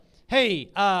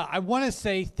Hey, I want to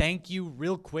say thank you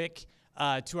real quick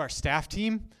to our staff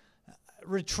team.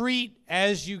 Retreat,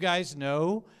 as you guys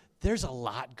know, there's a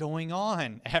lot going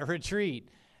on at Retreat.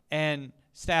 And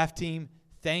staff team,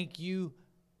 thank you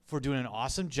for doing an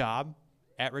awesome job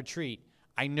at Retreat.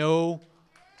 I know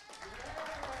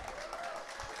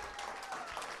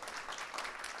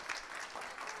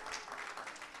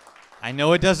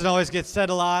it doesn't always get said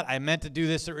a lot. I meant to do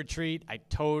this at Retreat. I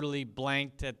totally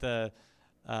blanked at the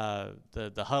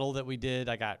huddle that we did.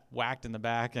 I got whacked in the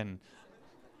back and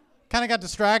kind of got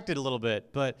distracted a little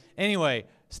bit. But anyway,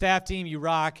 staff team, you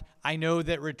rock. I know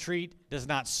that Retreat does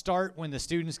not start when the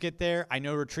students get there. I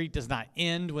know Retreat does not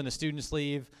end when the students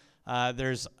leave.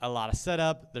 There's a lot of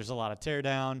setup. There's a lot of tear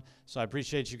down. So I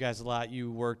appreciate you guys a lot.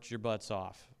 You worked your butts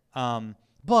off.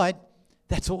 But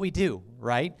that's what we do,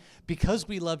 right? Because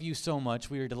we love you so much,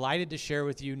 we are delighted to share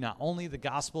with you not only the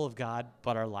gospel of God,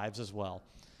 but our lives as well.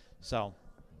 So,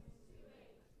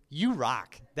 you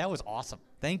rock. That was awesome.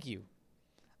 Thank you.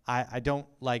 I don't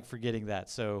like forgetting that,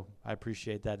 so I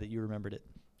appreciate that you remembered it.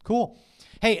 Cool.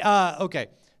 Hey, okay.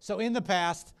 So in the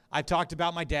past, I've talked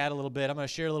about my dad a little bit. I'm going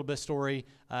to share a little bit of story,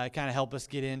 kind of help us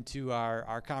get into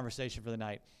our conversation for the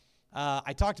night.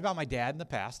 I talked about my dad in the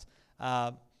past.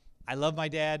 I love my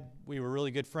dad. We were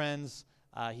really good friends.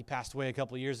 He passed away a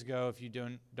couple of years ago. If you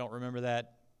don't remember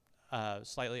that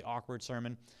slightly awkward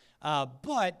sermon.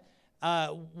 But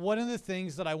one of the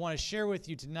things that I want to share with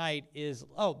you tonight is,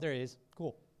 there he is.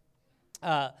 Cool.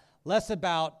 Less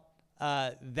about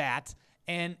that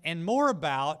and more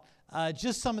about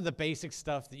just some of the basic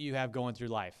stuff that you have going through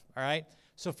life. All right.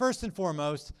 So first and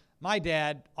foremost, my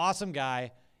dad, awesome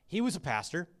guy. He was a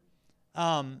pastor.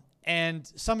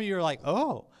 And some of you are like,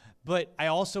 oh. But I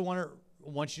also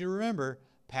want you to remember,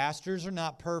 pastors are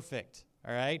not perfect,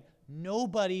 all right?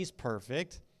 Nobody's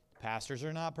perfect. Pastors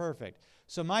are not perfect.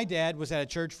 So my dad was at a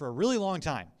church for a really long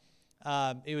time.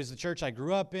 It was the church I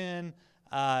grew up in,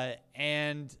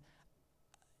 and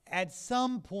at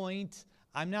some point,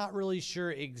 I'm not really sure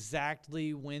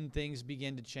exactly when things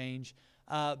began to change,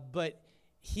 but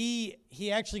he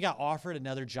actually got offered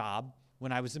another job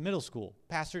when I was in middle school.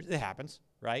 Pastors, it happens,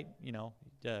 right? You know.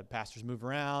 Pastors move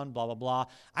around, blah, blah, blah.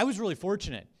 I was really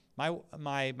fortunate.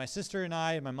 My sister and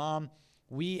I and my mom,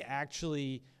 we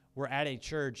actually were at a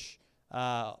church,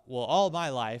 all my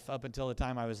life up until the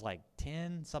time I was like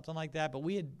 10, something like that. But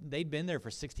they'd been there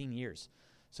for 16 years.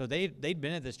 So they'd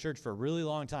been at this church for a really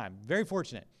long time. Very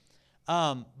fortunate.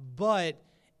 But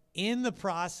in the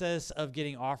process of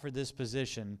getting offered this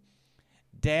position,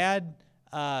 Dad,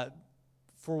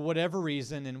 for whatever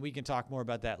reason, and we can talk more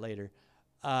about that later,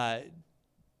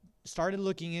 started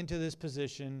looking into this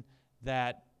position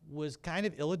that was kind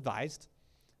of ill-advised.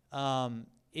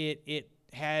 It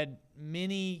had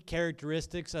many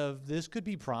characteristics of this could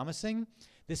be promising.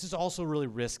 This is also really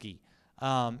risky.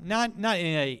 Not in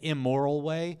an immoral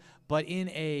way, but in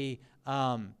a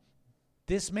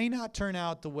this may not turn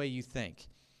out the way you think.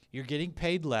 You're getting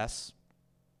paid less.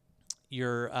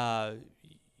 You're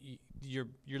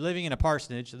living in a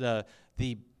parsonage. The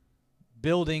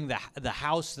building, the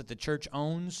house that the church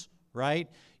owns, right?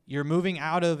 You're moving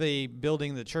out of a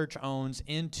building the church owns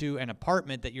into an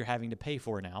apartment that you're having to pay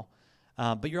for now,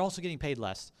 but you're also getting paid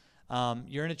less.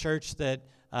 You're in a church that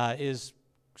is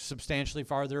substantially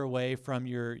farther away from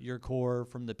your core,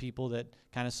 from the people that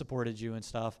kind of supported you and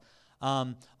stuff.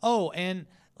 And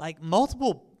like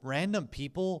multiple random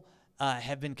people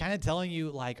have been kind of telling you,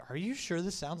 like, are you sure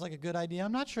this sounds like a good idea?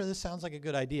 I'm not sure this sounds like a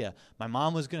good idea. My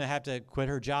mom was going to have to quit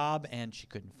her job, and she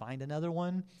couldn't find another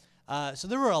one. So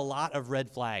there were a lot of red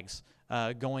flags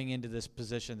going into this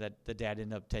position that the dad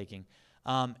ended up taking.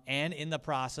 And in the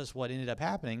process, what ended up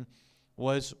happening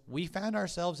was we found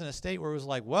ourselves in a state where it was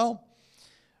like, well,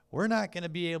 we're not going to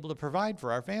be able to provide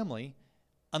for our family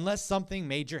unless something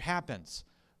major happens.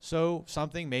 So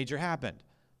something major happened.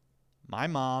 My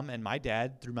mom and my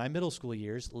dad, through my middle school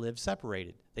years, lived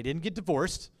separated. They didn't get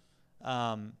divorced.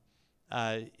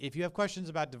 If you have questions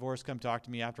about divorce, come talk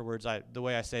to me afterwards. The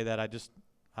way I say that,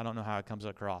 I don't know how it comes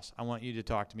across. I want you to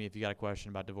talk to me if you got a question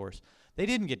about divorce. They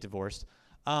didn't get divorced.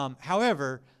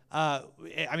 However,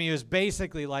 it was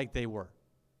basically like they were.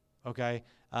 Okay?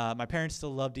 My parents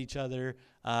still loved each other.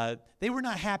 They were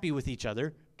not happy with each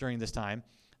other during this time,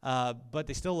 but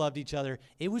they still loved each other.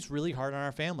 It was really hard on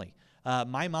our family.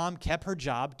 My mom kept her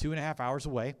job 2.5 hours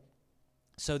away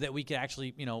so that we could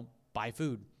actually, buy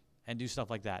food and do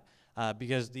stuff like that.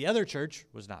 Because the other church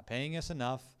was not paying us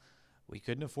enough. We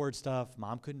couldn't afford stuff.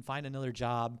 Mom couldn't find another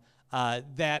job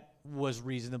that was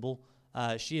reasonable.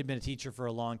 She had been a teacher for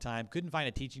a long time, couldn't find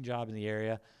a teaching job in the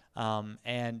area.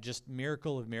 And just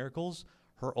miracle of miracles,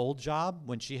 her old job,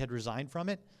 when she had resigned from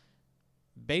it,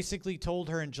 basically told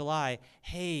her in July,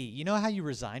 hey, you know how you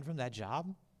resigned from that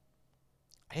job?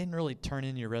 I didn't really turn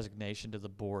in your resignation to the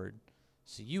board,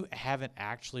 so you haven't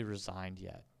actually resigned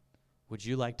yet. Would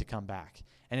you like to come back?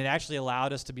 And it actually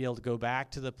allowed us to be able to go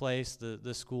back to the place,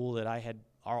 the school that I had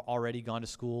already gone to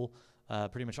school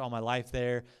pretty much all my life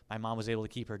there. My mom was able to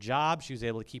keep her job. She was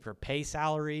able to keep her pay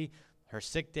salary, her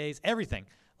sick days, everything.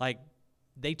 Like,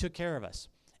 they took care of us.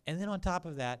 And then on top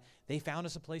of that, they found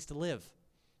us a place to live.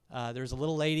 There was a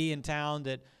little lady in town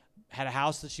that had a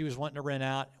house that she was wanting to rent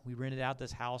out. We rented out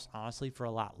this house, honestly, for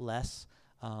a lot less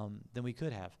than we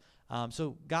could have.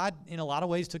 So God, in a lot of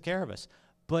ways, took care of us.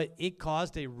 But it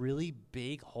caused a really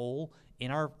big hole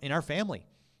in our family.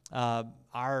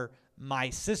 My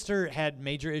sister had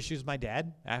major issues with my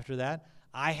dad after that.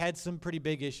 I had some pretty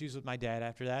big issues with my dad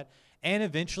after that. And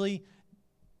eventually,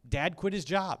 Dad quit his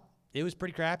job. It was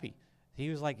pretty crappy. He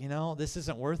was like, this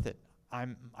isn't worth it.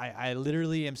 I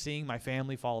literally am seeing my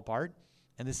family fall apart,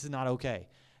 and this is not okay.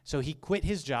 So he quit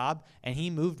his job, and he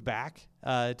moved back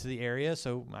to the area.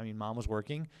 So, Mom was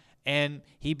working, and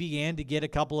he began to get a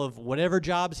couple of whatever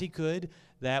jobs he could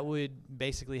that would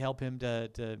basically help him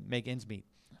to make ends meet.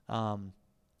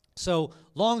 So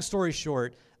long story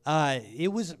short,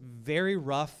 it was very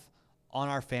rough on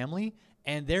our family,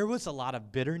 and there was a lot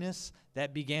of bitterness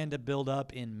that began to build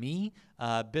up in me,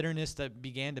 bitterness that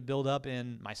began to build up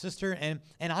in my sister, and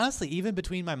honestly, even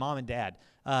between my mom and dad.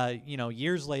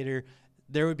 Years later,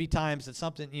 there would be times that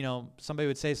something, somebody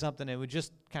would say something, it would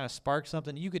just kind of spark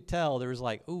something. You could tell there was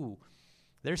like, ooh,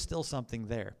 there's still something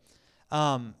there.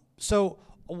 So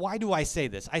why do I say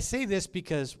this? I say this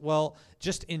because, well,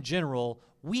 just in general,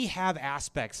 we have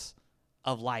aspects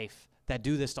of life that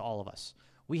do this to all of us.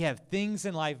 We have things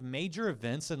in life, major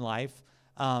events in life,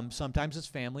 sometimes it's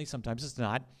family, sometimes it's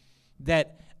not,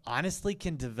 that honestly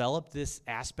can develop this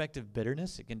aspect of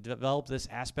bitterness. It can develop this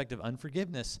aspect of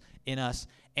unforgiveness in us,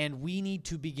 and we need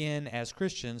to begin as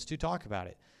Christians to talk about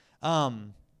it.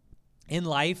 In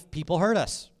life, people hurt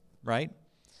us, right?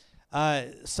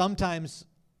 Sometimes,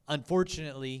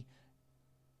 unfortunately,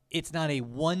 it's not a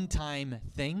one-time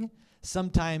thing.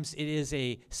 Sometimes it is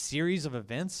a series of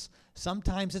events.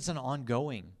 Sometimes it's an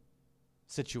ongoing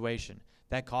situation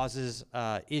that causes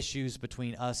issues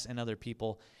between us and other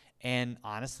people. And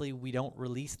honestly, we don't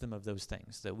release them of those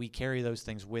things, that we carry those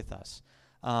things with us.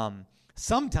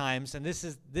 Sometimes, and this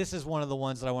is one of the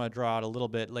ones that I want to draw out a little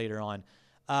bit later on,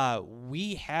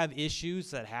 we have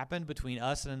issues that happen between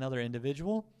us and another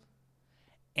individual.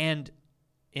 And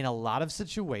in a lot of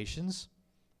situations,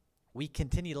 we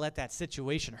continue to let that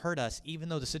situation hurt us even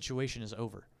though the situation is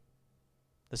over.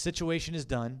 The situation is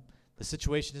done. The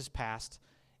situation is past.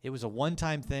 It was a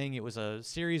one-time thing. It was a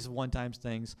series of one-time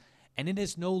things. And it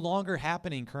is no longer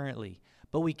happening currently.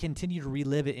 But we continue to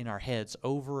relive it in our heads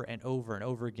over and over and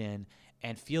over again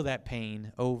and feel that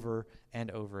pain over and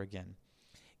over again.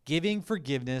 Giving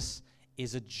forgiveness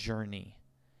is a journey.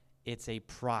 It's a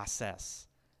process.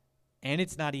 And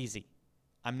it's not easy.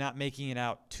 I'm not making it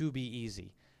out to be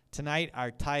easy. Tonight,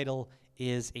 our title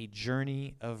is A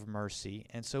Journey of Mercy.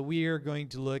 And so we are going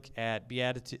to look at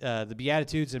the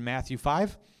Beatitudes in Matthew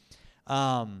 5.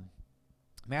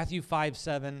 Matthew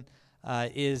 5:7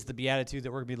 is the Beatitude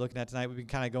that we're going to be looking at tonight. We've been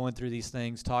kind of going through these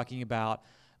things, talking about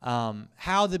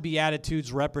how the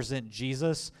Beatitudes represent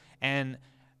Jesus and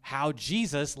how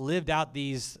Jesus lived out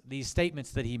these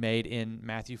statements that he made in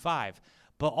Matthew 5.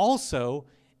 But also,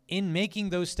 in making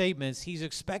those statements, he's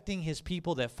expecting his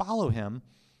people that follow him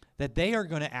that they are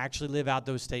going to actually live out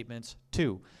those statements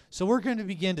too. So we're going to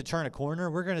begin to turn a corner.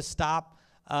 We're going to stop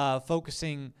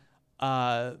focusing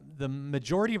the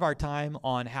majority of our time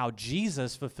on how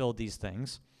Jesus fulfilled these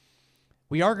things.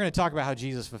 We are going to talk about how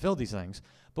Jesus fulfilled these things,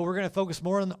 but we're going to focus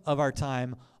more of our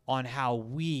time on how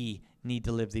we need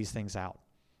to live these things out.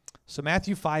 So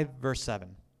Matthew 5, verse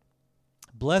 7.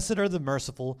 Blessed are the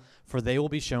merciful, for they will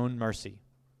be shown mercy.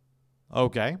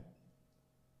 Okay.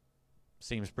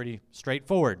 Seems pretty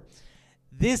straightforward.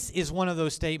 This is one of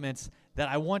those statements that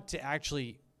I want to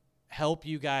actually help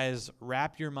you guys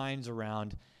wrap your minds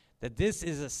around, that this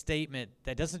is a statement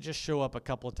that doesn't just show up a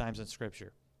couple of times in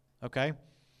Scripture, okay?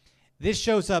 This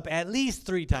shows up at least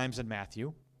 3 times in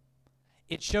Matthew.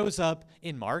 It shows up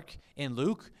in Mark, in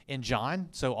Luke, in John.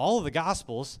 So all of the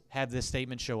Gospels have this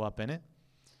statement show up in it.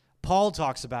 Paul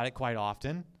talks about it quite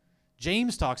often.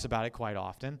 James talks about it quite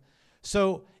often.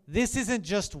 So this isn't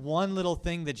just one little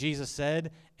thing that Jesus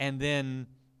said and then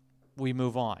we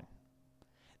move on.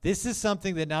 This is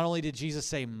something that not only did Jesus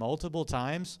say multiple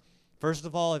times. First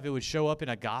of all, if it would show up in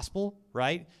a gospel,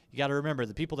 right? You got to remember,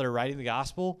 the people that are writing the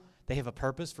gospel, they have a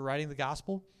purpose for writing the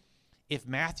gospel. If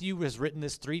Matthew has written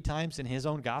this 3 times in his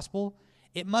own gospel,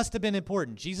 it must have been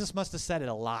important. Jesus must have said it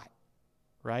a lot,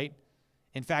 right?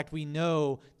 In fact, we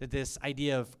know that this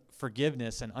idea of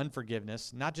forgiveness and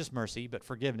unforgiveness, not just mercy, but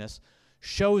forgiveness,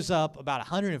 shows up about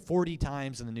 140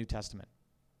 times in the New Testament,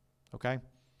 okay?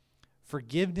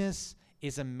 Forgiveness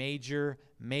is a major,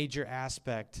 major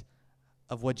aspect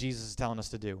of what Jesus is telling us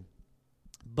to do.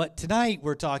 But tonight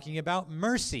we're talking about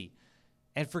mercy,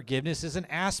 and forgiveness is an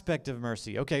aspect of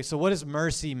mercy. Okay, so what does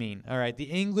mercy mean? All right, the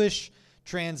English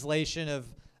translation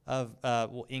of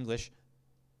English.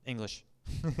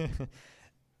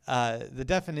 The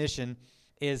definition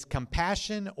is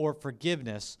compassion or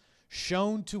forgiveness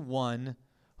shown to one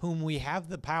whom we have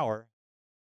the power.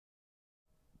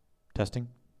 Testing.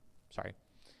 Sorry.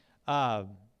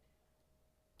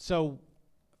 So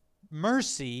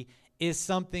mercy is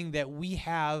something that we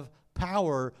have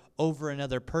power over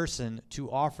another person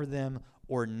to offer them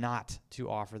or not to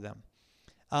offer them.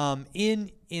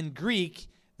 In Greek,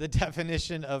 the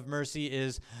definition of mercy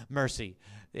is mercy.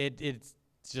 It's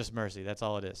just mercy. That's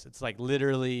all it is. It's like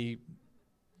literally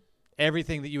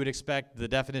everything that you would expect. The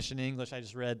definition in English I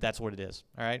just read, that's what it is.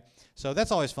 All right? So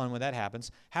that's always fun when that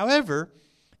happens. However,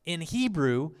 in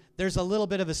Hebrew, there's a little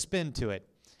bit of a spin to it.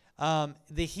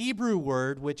 The Hebrew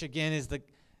word, which again is the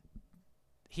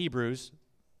Hebrews,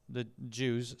 the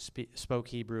Jews spoke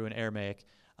Hebrew and Aramaic.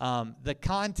 The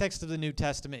context of the New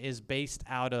Testament is based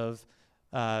out of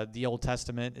the Old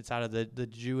Testament. It's out of the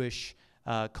Jewish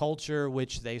culture,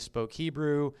 which they spoke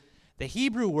Hebrew. The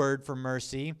Hebrew word for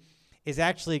mercy is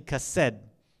actually chesed.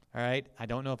 All right? I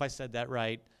don't know if I said that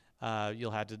right.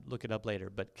 You'll have to look it up later.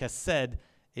 But chesed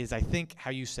is, I think, how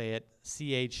you say it,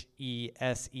 Chesed.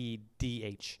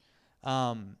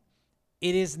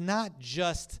 It is not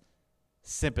just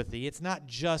sympathy. It's not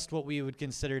just what we would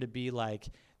consider to be like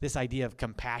this idea of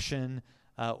compassion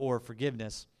or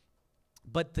forgiveness.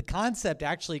 But the concept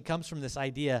actually comes from this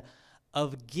idea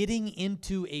of getting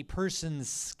into a person's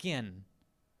skin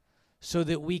so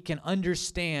that we can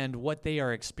understand what they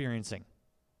are experiencing.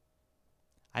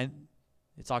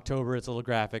 It's October, it's a little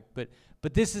graphic, but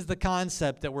this is the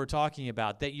concept that we're talking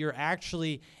about, that you're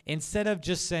actually, instead of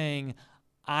just saying,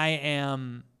 I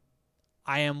am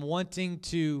wanting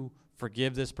to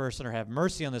forgive this person or have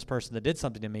mercy on this person that did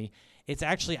something to me, it's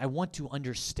actually, I want to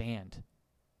understand.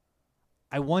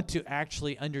 I want to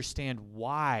actually understand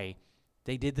why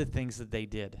they did the things that they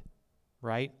did,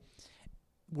 right?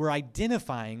 We're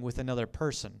identifying with another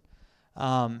person.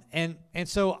 And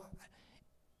so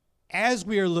as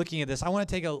we are looking at this, I want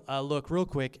to take a look real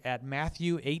quick at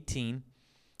Matthew 18.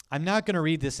 I'm not going to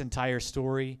read this entire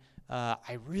story.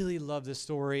 I really love this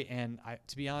story, and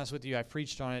to be honest with you, I've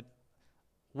preached on it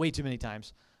way too many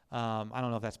times. I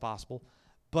don't know if that's possible.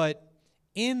 But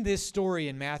in this story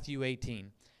in Matthew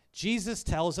 18, Jesus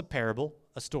tells a parable,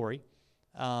 a story,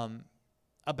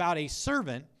 about a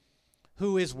servant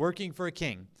who is working for a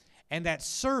king. And that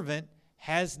servant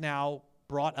has now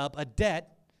brought up a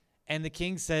debt, and the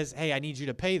king says, hey, I need you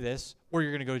to pay this, or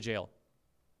you're going to go to jail.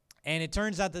 And it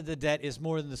turns out that the debt is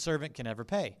more than the servant can ever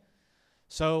pay.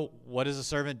 So what does the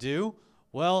servant do?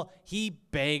 Well, he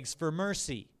begs for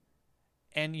mercy.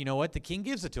 And you know what? The king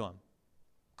gives it to him.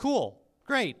 Cool.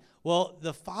 Great. Well,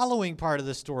 the following part of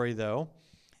the story, though,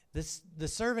 the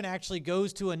servant actually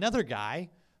goes to another guy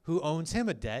who owns him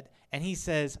a debt, and he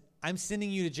says, I'm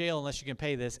sending you to jail unless you can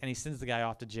pay this, and he sends the guy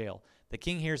off to jail. The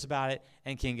king hears about it,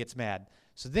 and king gets mad.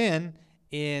 So then,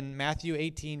 in Matthew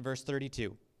 18, verse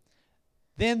 32,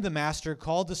 then the master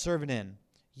called the servant in.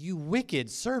 You wicked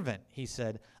servant, he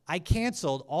said, I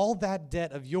canceled all that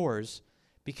debt of yours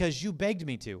because you begged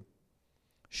me to.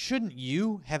 Shouldn't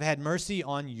you have had mercy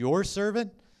on your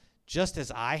servant, just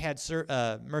as I had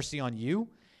mercy on you?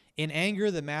 In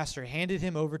anger, the master handed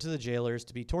him over to the jailers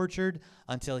to be tortured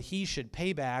until he should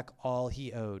pay back all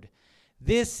he owed.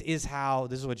 This is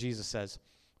what Jesus says.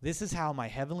 This is how my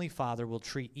heavenly Father will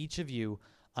treat each of you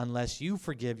unless you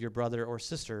forgive your brother or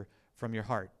sister from your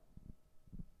heart.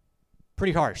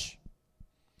 Pretty harsh.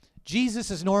 Jesus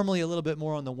is normally a little bit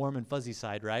more on the warm and fuzzy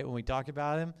side, right? When we talk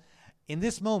about him. In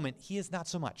this moment, he is not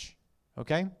so much.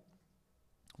 Okay?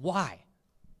 Why?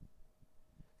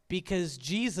 Because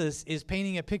Jesus is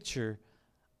painting a picture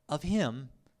of him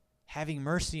having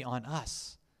mercy on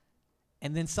us.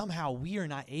 And then somehow we are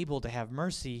not able to have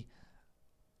mercy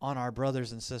on our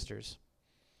brothers and sisters.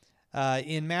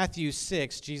 In Matthew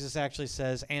 6, Jesus actually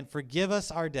says, and forgive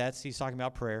us our debts. He's talking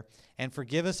about prayer. And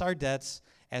forgive us our debts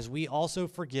as we also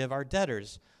forgive our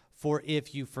debtors. For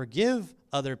if you forgive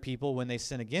other people when they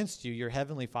sin against you, your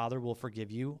heavenly Father will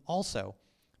forgive you also.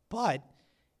 But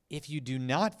if you do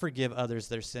not forgive others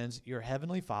their sins, your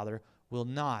heavenly Father will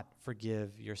not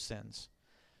forgive your sins.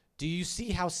 Do you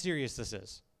see how serious this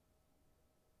is?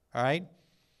 All right?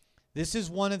 This is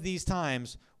one of these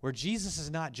times where Jesus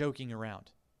is not joking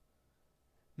around.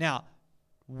 Now,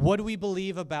 what do we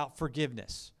believe about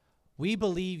forgiveness? We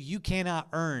believe you cannot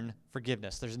earn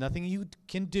forgiveness. There's nothing you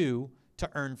can do to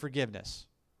earn forgiveness,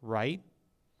 right?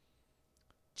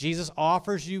 Jesus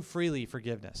offers you freely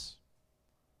forgiveness.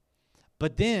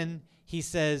 But then he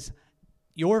says,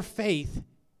 your faith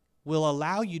will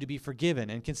allow you to be forgiven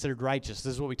and considered righteous.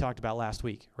 This is what we talked about last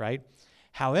week, right?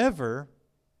 However,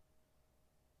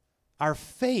 our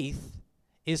faith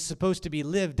is supposed to be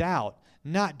lived out,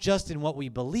 not just in what we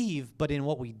believe, but in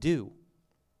what we do.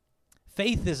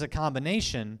 Faith is a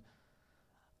combination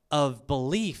of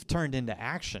belief turned into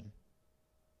action.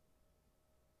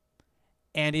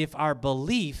 And if our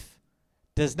belief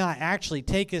does not actually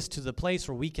take us to the place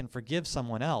where we can forgive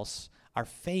someone else, our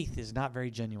faith is not very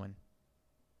genuine.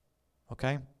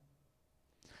 Okay?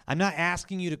 I'm not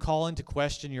asking you to call into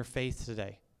question your faith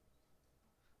today.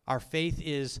 Our faith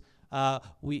is,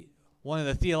 one of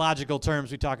the theological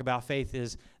terms we talk about faith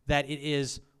is that it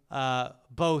is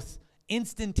both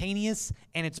instantaneous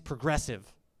and it's progressive,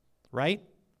 right?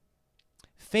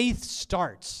 Faith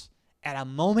starts at a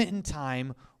moment in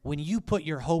time when you put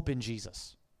your hope in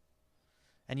Jesus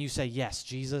and you say, yes,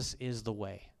 Jesus is the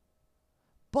way.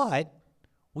 But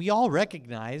we all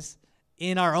recognize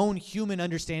in our own human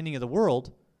understanding of the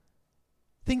world,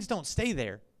 things don't stay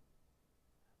there.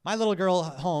 My little girl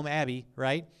at home, Abby,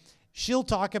 right? She'll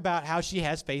talk about how she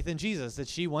has faith in Jesus, that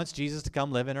she wants Jesus to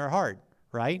come live in her heart,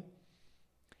 right?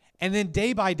 And then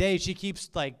day by day, she keeps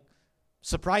like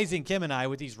surprising Kim and I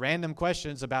with these random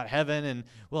questions about heaven and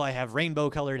will I have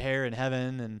rainbow-colored hair in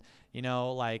heaven? And, you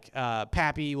know, like,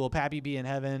 will Pappy be in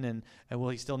heaven? And will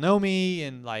he still know me?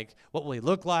 And, like, what will he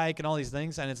look like? And all these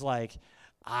things. And it's like,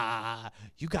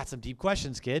 you got some deep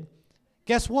questions, kid.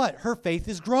 Guess what? Her faith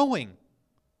is growing,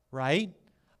 right?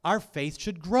 Our faith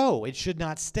should grow. It should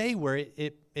not stay where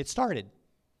it started.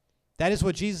 That is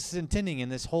what Jesus is intending in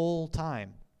this whole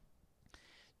time.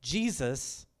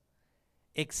 Jesus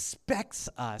expects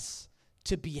us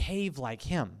to behave like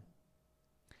him.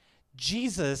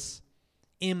 Jesus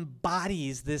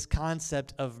embodies this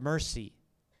concept of mercy.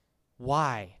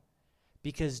 Why?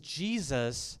 Because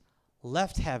Jesus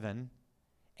left heaven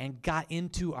and got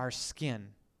into our skin.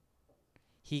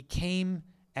 He came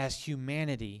as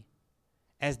humanity,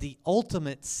 as the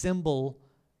ultimate symbol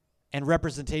and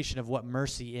representation of what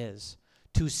mercy is.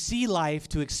 To see life,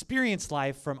 to experience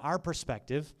life from our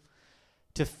perspective,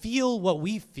 to feel what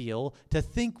we feel, to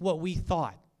think what we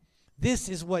thought. This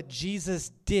is what Jesus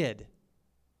did.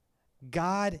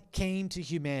 God came to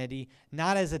humanity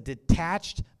not as a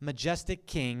detached, majestic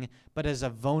king, but as a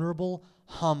vulnerable,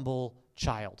 humble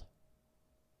child.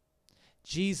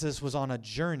 Jesus was on a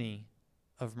journey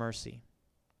of mercy.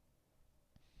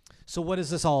 So what does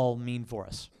this all mean for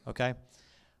us? Okay?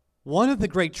 One of the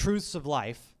great truths of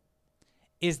life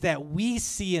is that we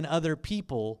see in other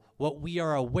people what we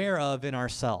are aware of in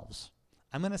ourselves.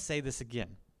 I'm going to say this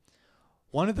again.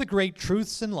 One of the great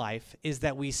truths in life is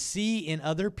that we see in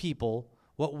other people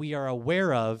what we are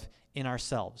aware of in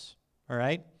ourselves. All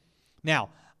right? Now,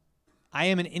 I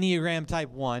am an Enneagram type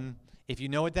 1. If you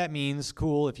know what that means,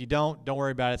 cool. If you don't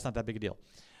worry about it. It's not that big a deal.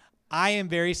 I am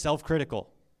very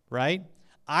self-critical, right?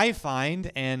 I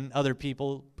find, and other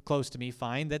people close to me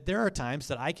find, that there are times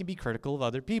that I can be critical of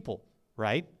other people,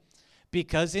 right?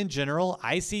 Because in general,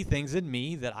 I see things in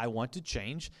me that I want to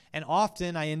change, and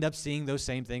often I end up seeing those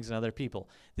same things in other people.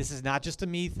 This is not just a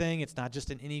me thing. It's not just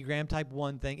an Enneagram type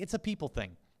 1 thing. It's a people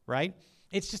thing, right?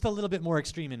 It's just a little bit more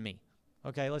extreme in me,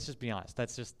 okay? Let's just be honest.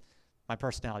 That's just my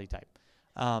personality type.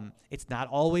 It's not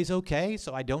always okay,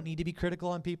 so I don't need to be critical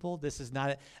on people. This is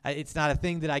not it's not a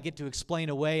thing that I get to explain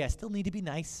away. I still need to be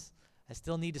nice. I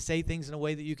still need to say things in a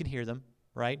way that you can hear them,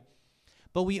 right?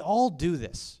 But we all do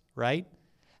this, right?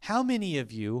 How many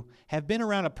of you have been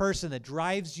around a person that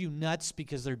drives you nuts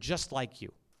because they're just like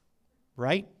you,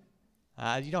 right?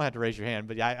 You don't have to raise your hand,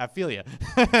 but I feel you,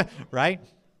 right?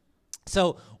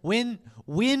 So when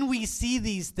we see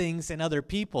these things in other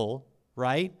people,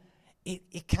 right,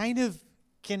 it kind of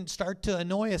can start to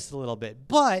annoy us a little bit.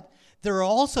 But there are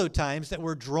also times that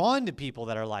we're drawn to people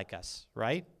that are like us,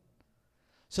 right?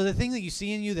 So the thing that you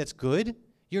see in you that's good,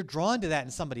 you're drawn to that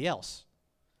in somebody else.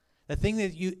 The thing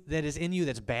that is in you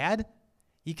that's bad,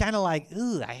 you kind of like,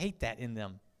 ooh, I hate that in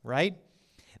them, right?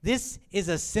 This is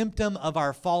a symptom of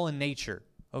our fallen nature,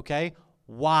 okay?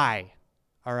 Why?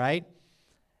 All right?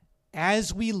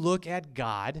 As we look at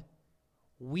God,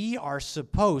 we are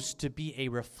supposed to be a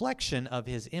reflection of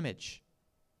his image,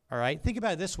 all right? Think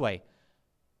about it this way.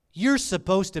 You're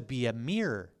supposed to be a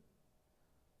mirror.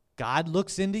 God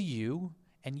looks into you,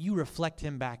 and you reflect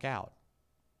him back out.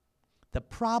 The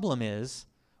problem is,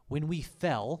 when we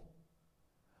fell,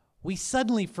 we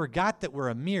suddenly forgot that we're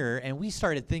a mirror, and we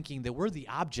started thinking that we're the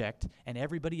object and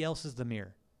everybody else is the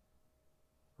mirror.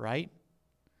 Right?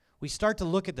 We start to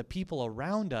look at the people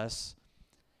around us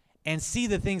and see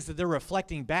the things that they're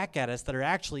reflecting back at us that are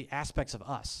actually aspects of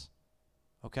us.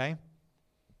 Okay?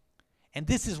 And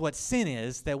this is what sin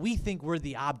is, that we think we're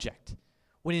the object.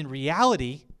 When in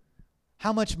reality,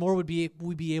 how much more would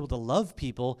we be able to love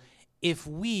people if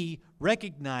we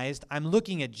recognized I'm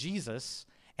looking at Jesus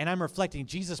and I'm reflecting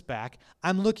Jesus back.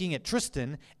 I'm looking at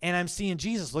Tristan and I'm seeing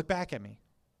Jesus look back at me.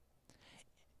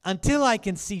 Until I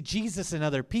can see Jesus in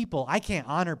other people, I can't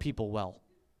honor people well.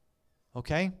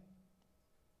 Okay?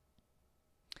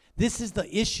 This is the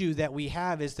issue that we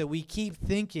have, is that we keep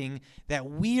thinking that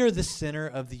we are the center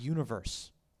of the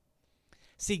universe.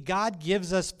 See, God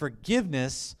gives us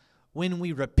forgiveness when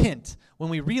we repent, when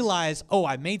we realize, oh,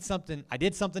 I did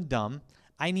something dumb.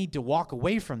 I need to walk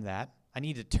away from that. I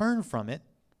need to turn from it.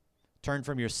 Turn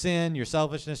from your sin, your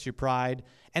selfishness, your pride,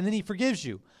 and then he forgives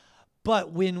you.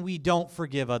 But when we don't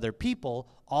forgive other people,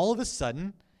 all of a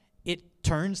sudden, it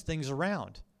turns things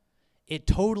around. It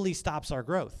totally stops our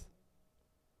growth.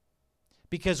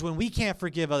 Because when we can't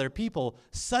forgive other people,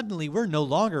 suddenly we're no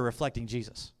longer reflecting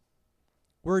Jesus.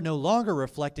 We're no longer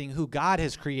reflecting who God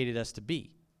has created us to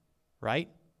be, right?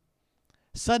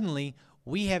 Suddenly,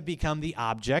 we have become the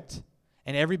object,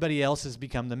 and everybody else has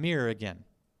become the mirror again,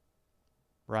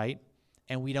 right?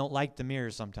 And we don't like the mirror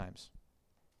sometimes.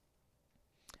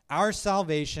 Our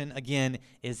salvation, again,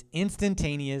 is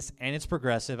instantaneous and it's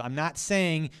progressive. I'm not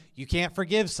saying you can't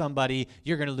forgive somebody,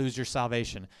 you're going to lose your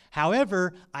salvation.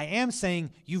 However, I am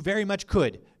saying you very much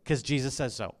could, because Jesus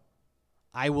says so.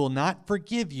 I will not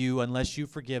forgive you unless you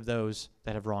forgive those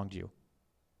that have wronged you.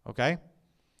 Okay?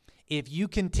 If you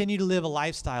continue to live a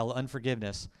lifestyle of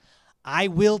unforgiveness, I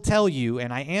will tell you,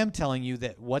 and I am telling you,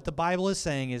 that what the Bible is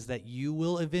saying is that you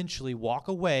will eventually walk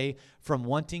away from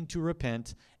wanting to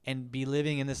repent and be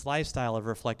living in this lifestyle of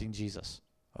reflecting Jesus,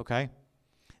 okay?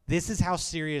 This is how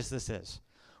serious this is.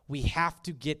 We have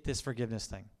to get this forgiveness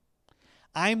thing.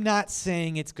 I'm not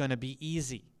saying it's going to be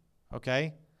easy,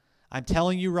 okay? I'm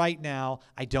telling you right now,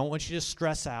 I don't want you to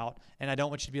stress out, and I don't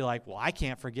want you to be like, well, I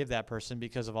can't forgive that person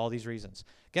because of all these reasons.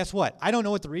 Guess what? I don't know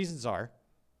what the reasons are.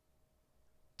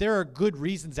 There are good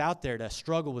reasons out there to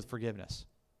struggle with forgiveness,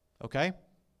 okay?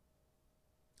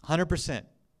 100%.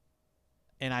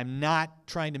 And I'm not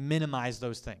trying to minimize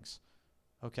those things,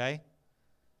 okay?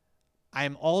 I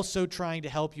am also trying to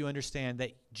help you understand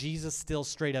that Jesus still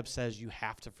straight up says you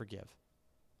have to forgive,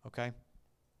 okay?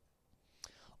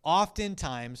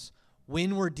 Oftentimes,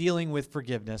 when we're dealing with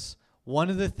forgiveness,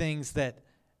 one of the things that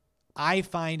I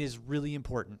find is really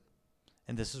important,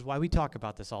 and this is why we talk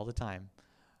about this all the time,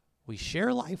 we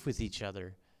share life with each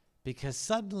other, because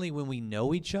suddenly when we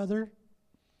know each other,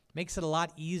 it makes it a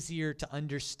lot easier to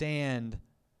understand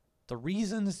the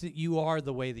reasons that you are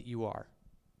the way that you are,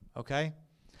 okay?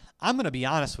 I'm going to be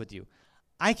honest with you.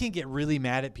 I can get really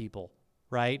mad at people,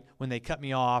 right, when they cut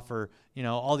me off or,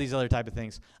 all these other type of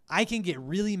things. I can get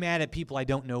really mad at people I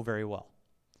don't know very well.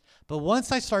 But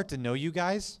once I start to know you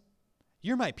guys,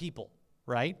 you're my people,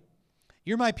 right?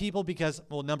 You're my people because,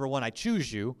 well, number one, I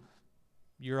choose you.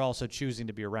 You're also choosing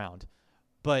to be around.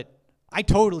 But I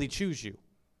totally choose you.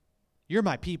 You're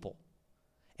my people.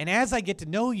 And as I get to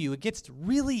know you, it gets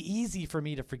really easy for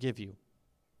me to forgive you,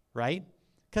 right?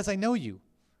 Because I know you.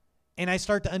 And I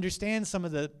start to understand some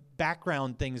of the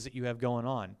background things that you have going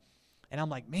on. And I'm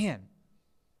like, man,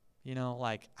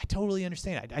 I totally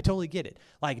understand. I totally get it.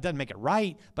 It doesn't make it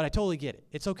right, but I totally get it.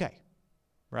 It's okay,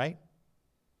 right?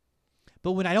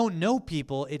 But when I don't know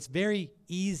people, it's very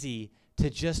easy to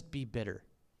just be bitter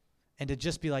and to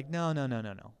just be like, no.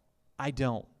 I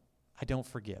don't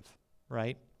forgive,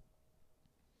 right?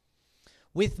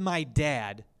 With my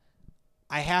dad,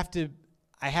 I have to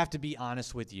be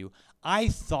honest with you. I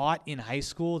thought in high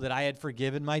school that I had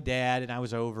forgiven my dad and I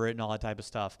was over it and all that type of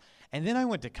stuff. And then I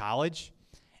went to college,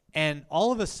 and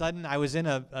all of a sudden I was in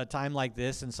a time like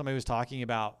this, and somebody was talking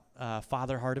about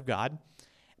Father Heart of God.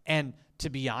 And to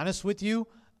be honest with you,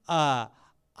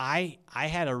 I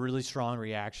had a really strong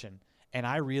reaction. And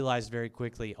I realized very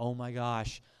quickly, oh my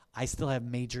gosh, I still have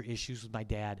major issues with my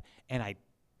dad. And I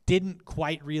didn't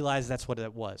quite realize that's what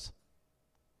it was.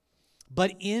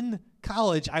 But in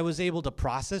college, I was able to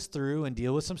process through and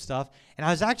deal with some stuff. And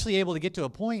I was actually able to get to a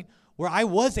point where I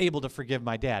was able to forgive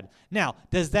my dad. Now,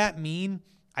 does that mean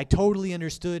I totally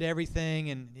understood everything?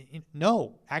 And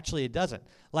no, actually it doesn't.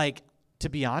 To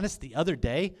be honest, the other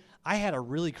day, I had a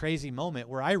really crazy moment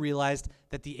where I realized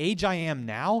that the age I am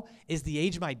now is the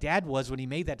age my dad was when he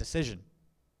made that decision.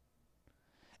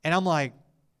 And I'm like,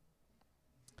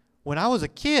 when I was a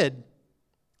kid,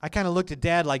 I kind of looked at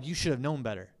Dad like, you should have known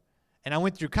better. And I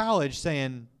went through college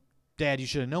saying, Dad, you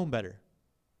should have known better.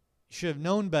 You should have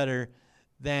known better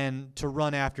than to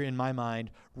run after, in my mind,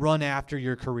 run after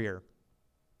your career,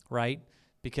 right?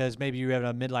 Because maybe you had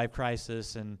a midlife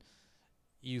crisis and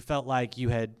you felt like you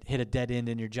had hit a dead end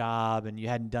in your job and you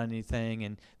hadn't done anything,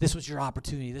 and this was your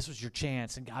opportunity, this was your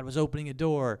chance, and God was opening a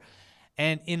door.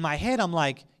 And in my head, I'm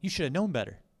like, you should have known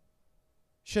better.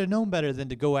 Should have known better than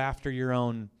to go after your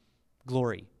own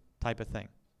glory type of thing.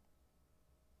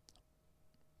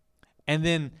 And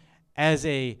then as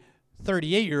a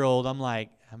 38-year-old, I'm like,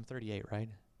 I'm 38, right?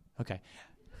 Okay.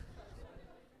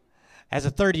 As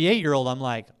a 38-year-old, I'm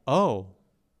like, oh,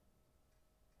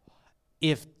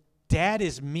 if Dad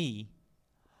is me,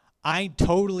 I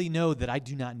totally know that I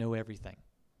do not know everything.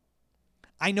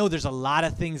 I know there's a lot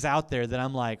of things out there that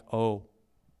I'm like, oh,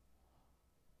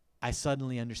 I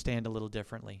suddenly understand a little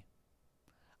differently.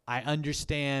 I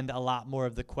understand a lot more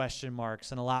of the question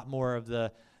marks and a lot more of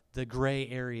the gray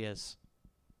areas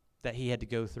that he had to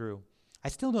go through. I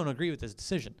still don't agree with his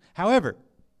decision. However,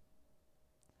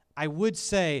 I would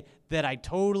say that I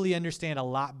totally understand a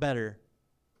lot better,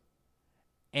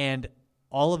 and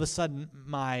all of a sudden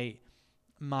my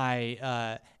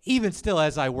even still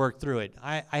as I work through it,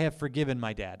 I have forgiven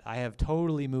my dad. I have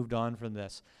totally moved on from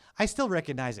this. I still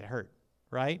recognize it hurt,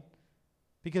 right?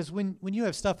 Because when you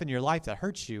have stuff in your life that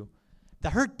hurts you, the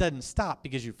hurt doesn't stop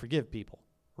because you forgive people,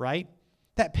 right?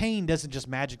 That pain doesn't just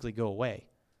magically go away.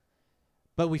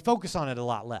 But we focus on it a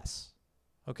lot less,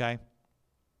 okay?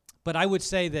 But I would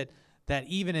say that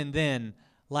even in then,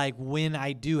 like when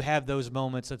I do have those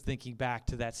moments of thinking back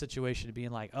to that situation and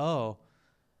being like, oh,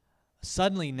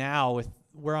 suddenly now with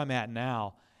where I'm at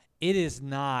now, it is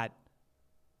not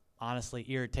honestly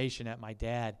irritation at my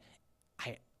dad.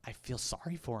 I feel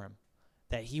sorry for him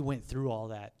that he went through all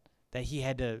that he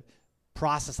had to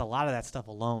process a lot of that stuff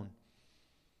alone.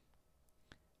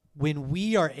 When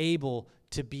we are able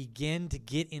to begin to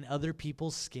get in other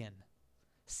people's skin,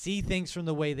 see things from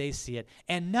the way they see it,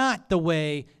 and not the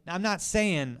way, now I'm not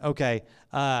saying, okay,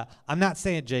 I'm not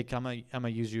saying, Jake, I'm gonna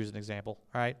use you as an example,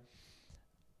 all right?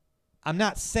 I'm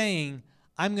not saying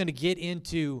I'm going to get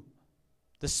into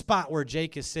the spot where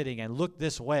Jake is sitting and look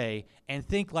this way and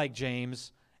think like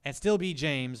James and still be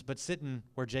James, but sitting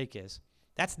where Jake is.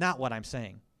 That's not what I'm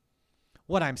saying.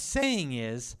 What I'm saying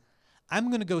is I'm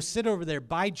going to go sit over there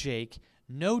by Jake,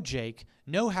 know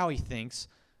how he thinks,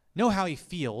 know how he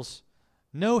feels,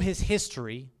 know his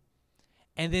history,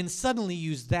 and then suddenly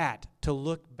use that to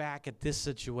look back at this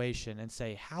situation and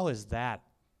say, how is that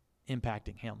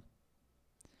impacting him?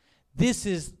 This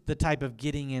is the type of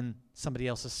getting in somebody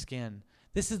else's skin.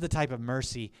 This is the type of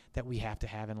mercy that we have to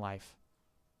have in life,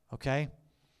 okay?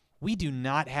 We do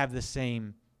not have the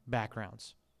same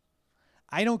backgrounds.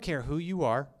 I don't care who you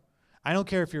are. I don't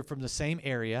care if you're from the same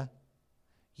area.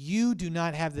 You do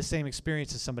not have the same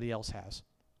experience as somebody else has.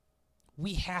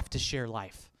 We have to share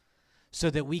life so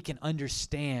that we can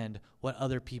understand what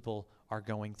other people are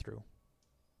going through.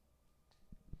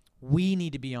 We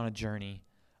need to be on a journey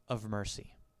of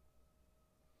mercy.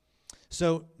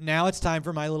 So now it's time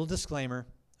for my little disclaimer,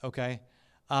 okay?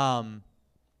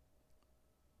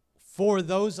 For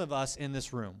those of us in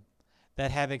this room that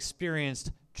have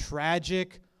experienced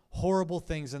tragic, horrible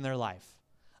things in their life,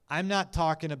 I'm not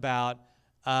talking about,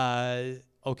 I'm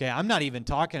not even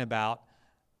talking about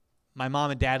my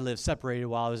mom and dad lived separated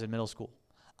while I was in middle school.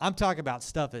 I'm talking about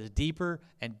stuff that's deeper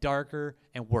and darker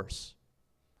and worse.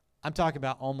 I'm talking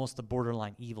about almost the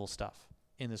borderline evil stuff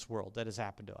in this world that has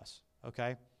happened to us,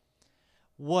 okay?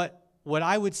 What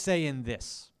I would say in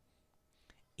this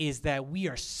is that we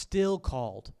are still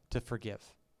called to forgive,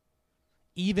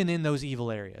 even in those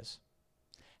evil areas.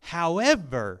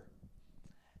 However,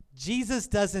 Jesus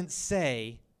doesn't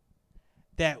say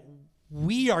that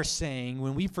we are saying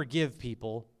when we forgive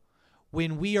people,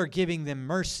 when we are giving them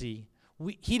mercy,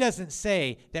 he doesn't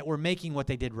say that we're making what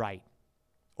they did right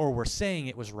or we're saying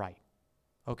it was right,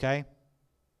 okay?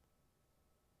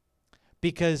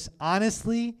 Because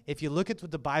honestly, if you look at what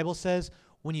the Bible says,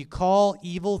 when you call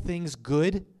evil things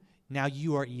good, now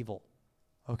you are evil,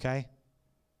 okay?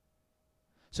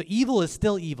 So evil is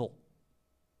still evil,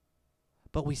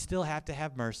 but we still have to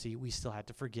have mercy. We still have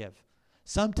to forgive.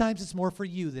 Sometimes it's more for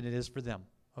you than it is for them,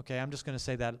 okay? I'm just going to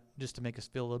say that just to make us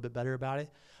feel a little bit better about it,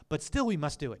 but still we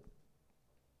must do it.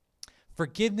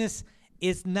 Forgiveness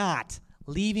is not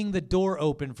leaving the door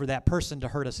open for that person to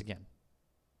hurt us again,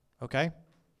 okay?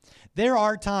 There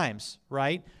are times,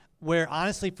 right, where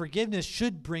honestly forgiveness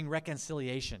should bring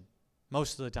reconciliation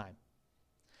most of the time.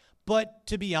 But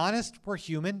to be honest, we're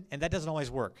human, and that doesn't always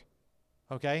work,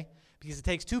 okay? because it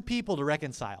takes two people to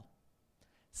reconcile.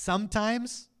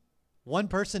 Sometimes one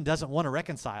person doesn't want to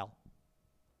reconcile.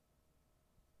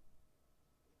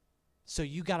 So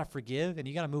you got to forgive and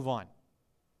you got to move on.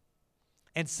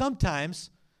 And sometimes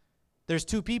there's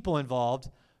two people involved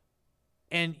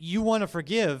and you want to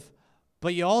forgive,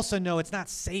 but you also know it's not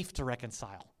safe to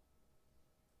reconcile.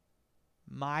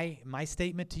 My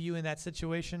statement to you in that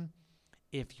situation,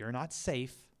 if you're not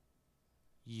safe,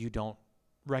 you don't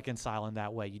reconcile in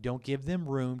that way. You don't give them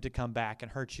room to come back and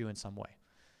hurt you in some way,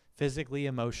 physically,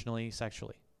 emotionally,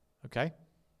 sexually, okay?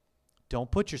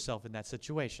 Don't put yourself in that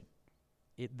situation.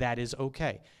 That is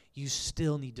okay. You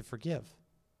still need to forgive,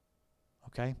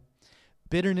 okay?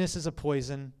 Bitterness is a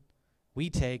poison we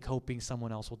take hoping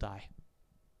someone else will die,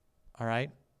 all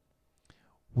right?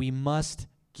 We must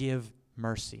give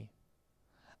mercy.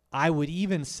 I would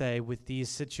even say with these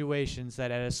situations that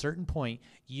at a certain point,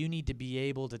 you need to be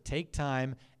able to take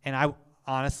time, and I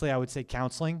would say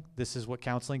counseling. This is what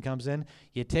counseling comes in.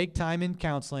 You take time in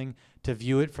counseling to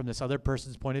view it from this other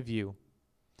person's point of view.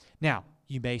 Now,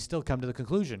 you may still come to the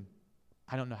conclusion,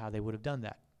 I don't know how they would have done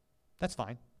that. That's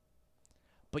fine.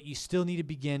 But you still need to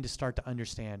begin to start to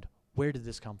understand, where did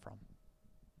this come from?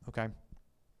 Okay?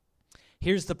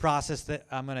 Here's the process that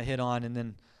I'm going to hit on, and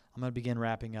then I'm going to begin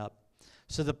wrapping up.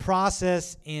 So the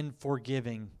process in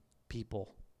forgiving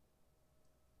people,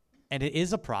 and it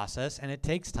is a process, and it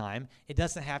takes time. It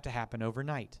doesn't have to happen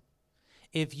overnight.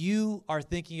 If you are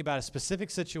thinking about a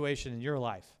specific situation in your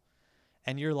life,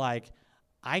 and you're like,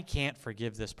 I can't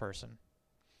forgive this person,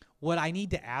 what I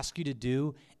need to ask you to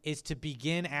do is to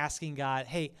begin asking God,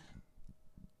 hey,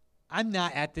 I'm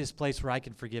not at this place where I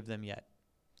can forgive them yet.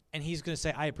 And he's going to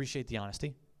say, I appreciate the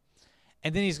honesty.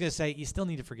 And then he's going to say, you still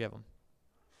need to forgive them.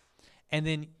 And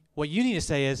then what you need to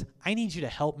say is, I need you to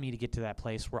help me to get to that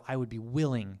place where I would be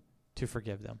willing to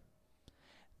forgive them.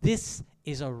 This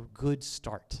is a good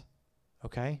start,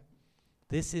 okay?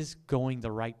 This is going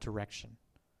the right direction.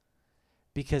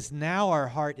 Because now our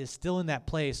heart is still in that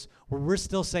place where we're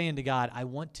still saying to God, I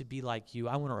want to be like you.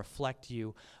 I want to reflect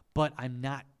you, but I'm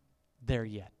not there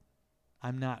yet.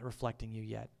 I'm not reflecting you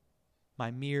yet.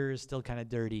 My mirror is still kind of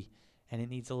dirty, and it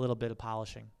needs a little bit of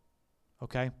polishing,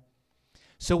 okay?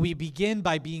 So we begin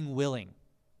by being willing.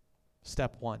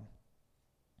 Step 1.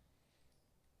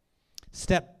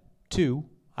 Step 2,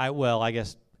 I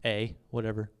guess A,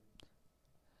 whatever.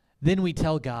 Then we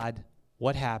tell God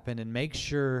what happened and make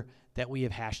sure that we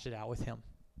have hashed it out with him.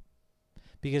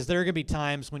 Because there are going to be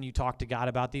times when you talk to God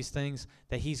about these things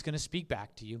that he's going to speak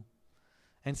back to you.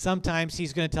 And sometimes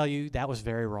he's going to tell you, that was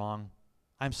very wrong.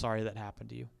 I'm sorry that happened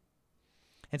to you.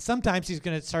 And sometimes he's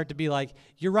going to start to be like,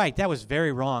 you're right, that was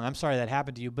very wrong. I'm sorry that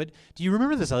happened to you. But do you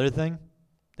remember this other thing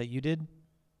that you did?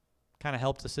 Kind of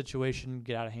helped the situation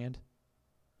get out of hand.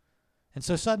 And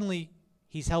so suddenly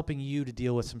he's helping you to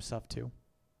deal with some stuff too.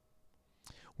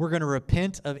 We're going to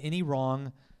repent of any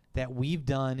wrong that we've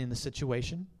done in the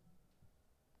situation.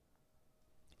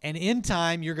 And in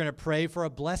time, you're going to pray for a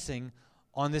blessing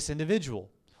on this individual.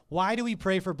 Why do we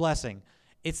pray for blessing?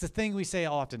 It's the thing we say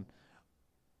often.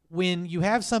 When you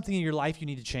have something in your life you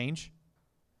need to change,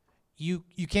 you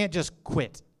can't just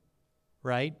quit,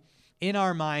 right? In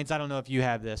our minds, I don't know if you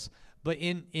have this, but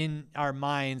in our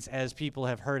minds as people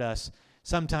have hurt us,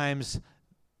 sometimes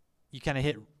you kind of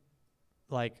hit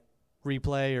like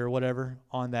replay or whatever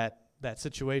on that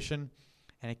situation,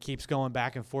 and it keeps going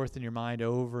back and forth in your mind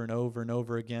over and over and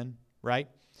over again, right?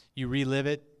 You relive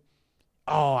it.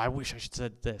 Oh, I wish I should have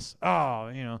said this.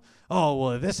 Oh,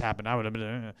 well, if this happened, I would have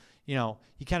been,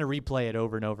 you kind of replay it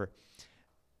over and over.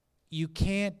 You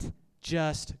can't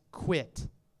just quit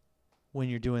when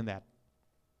you're doing that.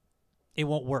 It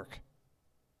won't work.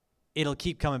 It'll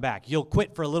keep coming back. You'll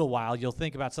quit for a little while. You'll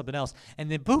think about something else, and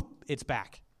then boop, it's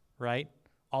back, right?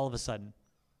 All of a sudden.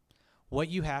 What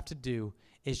you have to do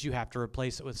is you have to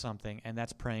replace it with something, and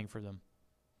that's praying for them.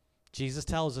 Jesus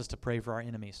tells us to pray for our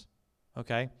enemies,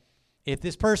 okay? If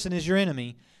this person is your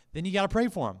enemy, then you got to pray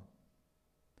for him.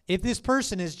 If this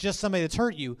person is just somebody that's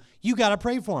hurt you, you got to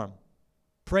pray for him.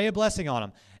 Pray a blessing on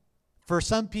them. For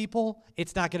some people,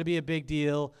 it's not going to be a big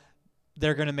deal.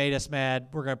 They're going to make us mad.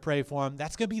 We're going to pray for them.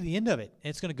 That's going to be the end of it.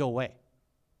 It's going to go away.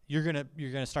 You're going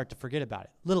to start to forget about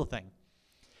it. Little thing.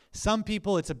 Some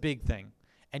people, it's a big thing.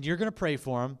 And you're going to pray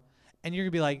for them. And you're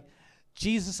going to be like,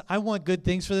 Jesus, I want good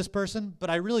things for this person, but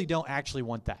I really don't actually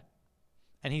want that.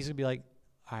 And he's going to be like,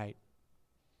 all right.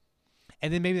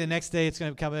 And then maybe the next day it's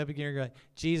going to come up again. You're going,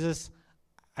 Jesus,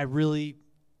 I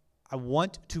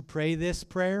want to pray this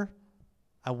prayer.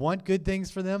 I want good things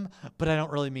for them, but I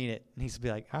don't really mean it. And he's going to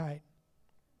be like, all right.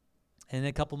 And then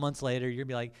a couple months later, you're going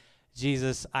to be like,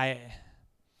 Jesus, I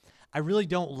really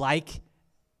don't like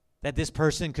that this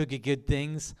person could get good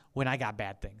things when I got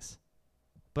bad things.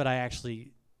 But I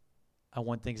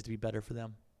want things to be better for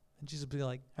them. And Jesus will be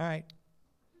like, all right.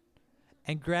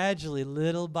 And gradually,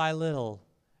 little by little,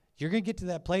 you're going to get to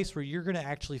that place where you're going to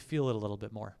actually feel it a little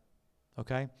bit more,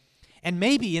 okay? And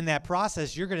maybe in that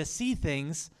process, you're going to see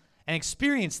things and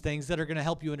experience things that are going to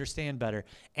help you understand better.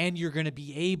 And you're going to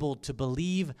be able to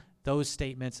believe those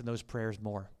statements and those prayers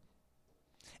more.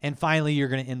 And finally, you're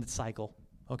going to end the cycle,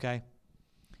 okay?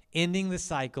 Ending the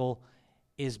cycle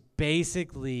is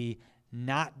basically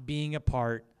not being a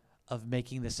part of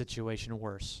making the situation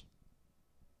worse.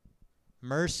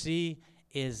 Mercy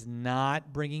is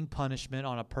not bringing punishment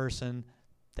on a person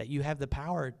that you have the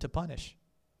power to punish,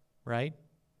 right?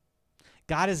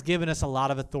 God has given us a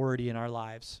lot of authority in our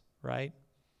lives, right?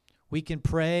 We can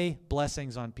pray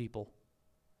blessings on people,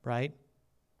 right?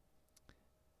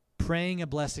 Praying a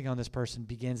blessing on this person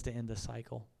begins to end the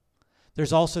cycle.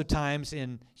 There's also times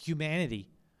in humanity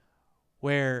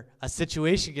where a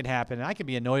situation can happen and I can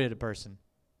be annoyed at a person.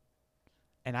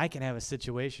 And I can have a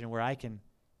situation where I can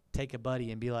take a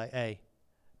buddy and be like, hey,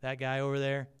 that guy over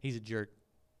there, he's a jerk,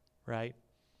 right?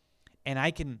 And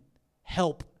I can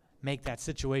help make that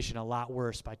situation a lot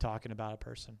worse by talking about a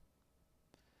person.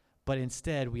 But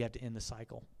instead, we have to end the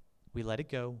cycle. We let it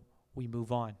go. We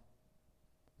move on.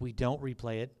 We don't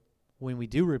replay it. When we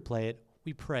do replay it,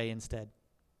 we pray instead.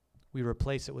 We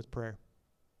replace it with prayer.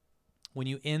 When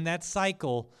you end that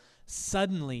cycle,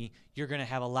 suddenly you're going to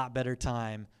have a lot better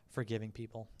time forgiving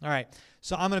people. All right,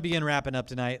 so I'm going to begin wrapping up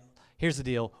tonight. Here's the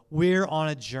deal. We're on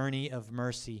a journey of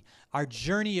mercy. Our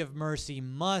journey of mercy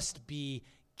must be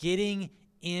getting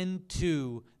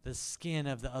into the skin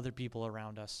of the other people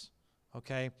around us,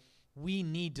 okay? We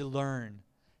need to learn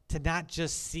to not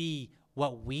just see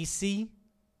what we see,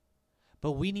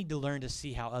 but we need to learn to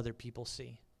see how other people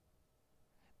see.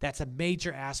 That's a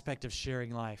major aspect of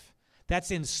sharing life.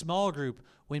 That's in small group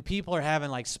when people are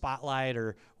having like spotlight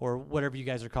or whatever you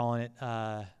guys are calling it.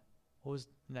 That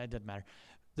doesn't matter.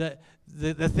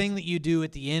 The thing that you do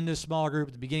at the end of small group,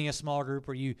 at the beginning of small group,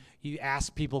 where you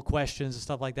ask people questions and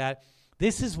stuff like that.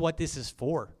 This is what this is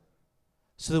for,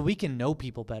 so that we can know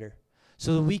people better,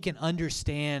 so that we can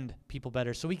understand people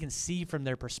better, so we can see from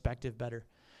their perspective better,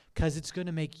 because it's going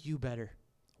to make you better.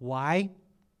 Why?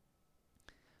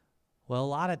 Well, a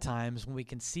lot of times when we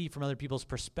can see from other people's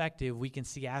perspective, we can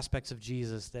see aspects of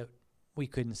Jesus that we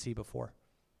couldn't see before.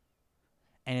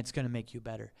 And it's going to make you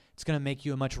better. It's going to make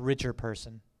you a much richer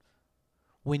person.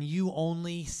 When you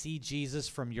only see Jesus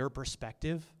from your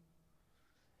perspective,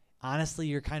 honestly,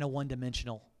 you're kind of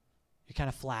one-dimensional. You're kind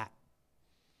of flat.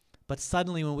 But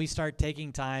suddenly when we start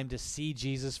taking time to see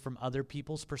Jesus from other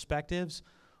people's perspectives,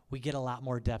 we get a lot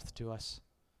more depth to us,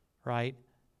 right?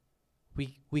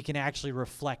 We can actually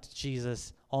reflect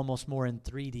Jesus almost more in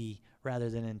 3D rather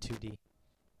than in 2D.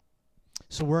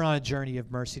 So we're on a journey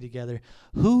of mercy together.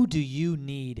 Who do you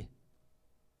need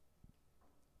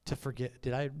to forgive?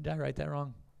 Did I write that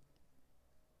wrong?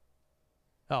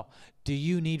 Oh, do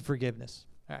you need forgiveness?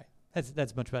 All right,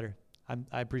 that's much better.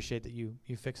 I appreciate that you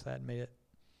fixed that and made it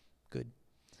good.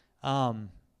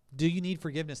 Do you need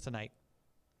forgiveness tonight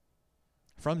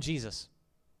from Jesus?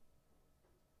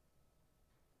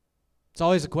 It's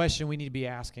always a question we need to be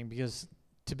asking because,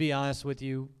 to be honest with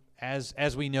you,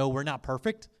 as we know, we're not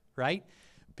perfect, right?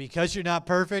 Because you're not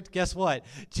perfect, guess what?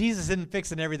 Jesus isn't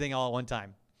fixing everything all at one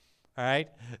time, all right?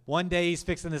 One day he's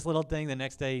fixing this little thing, the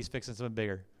next day he's fixing something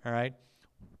bigger, all right?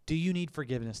 Do you need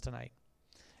forgiveness tonight?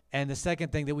 And the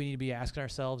second thing that we need to be asking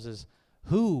ourselves is,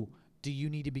 who do you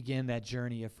need to begin that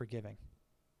journey of forgiving,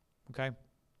 okay?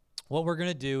 What we're going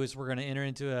to do is we're going to enter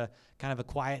into a kind of a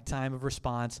quiet time of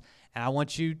response, and I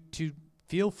want you to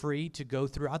feel free to go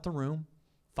throughout the room,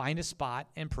 find a spot,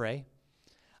 and pray.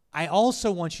 I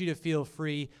also want you to feel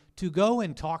free to go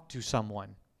and talk to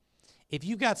someone. If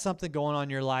you've got something going on in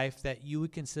your life that you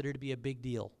would consider to be a big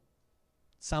deal,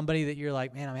 somebody that you're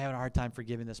like, man, I'm having a hard time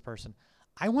forgiving this person,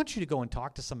 I want you to go and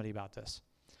talk to somebody about this.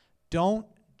 Don't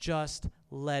just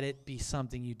let it be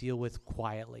something you deal with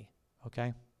quietly,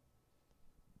 okay?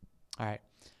 All right.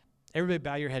 Everybody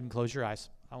bow your head and close your eyes.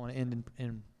 I want to end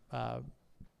and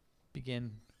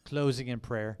begin closing in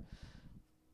prayer.